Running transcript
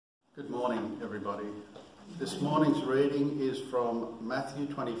Good morning, everybody. This morning's reading is from Matthew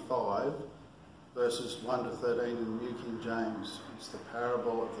 25, verses 1 to 13 in New King James. It's the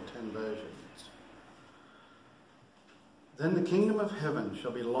parable of the 10 virgins. Then the kingdom of heaven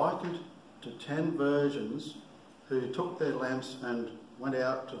shall be likened to 10 virgins who took their lamps and went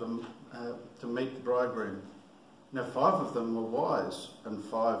out to meet the bridegroom. Now 5 of them were wise and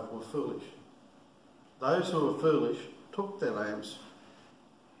 5 were foolish. Those who were foolish took their lamps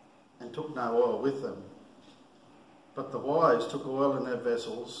and took no oil with them. But the wise took oil in their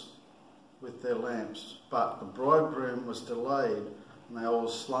vessels with their lamps. But the bridegroom was delayed, and they all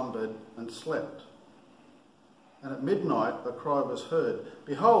slumbered and slept. And at midnight a cry was heard,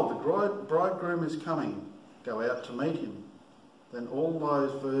 "Behold, the bridegroom is coming, go out to meet him." Then all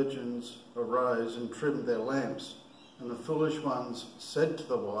those virgins arose and trimmed their lamps. And the foolish ones said to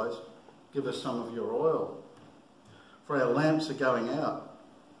the wise, "Give us some of your oil, for our lamps are going out."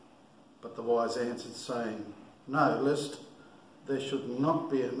 But the wise answered, saying, "No, lest there should not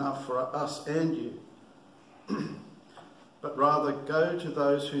be enough for us and you. But rather go to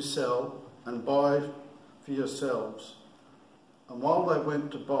those who sell and buy for yourselves." And while they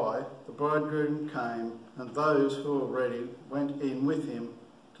went to buy, the bridegroom came, and those who were ready went in with him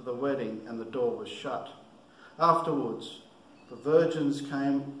to the wedding, and the door was shut. Afterwards, the virgins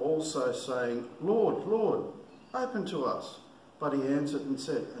came also, saying, "Lord, Lord, open to us." But he answered and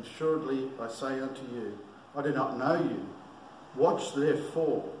said, "Assuredly I say unto you, I do not know you. Watch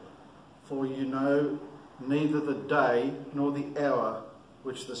therefore, for you know neither the day nor the hour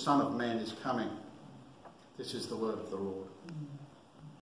which the Son of Man is coming." This is the word of the Lord.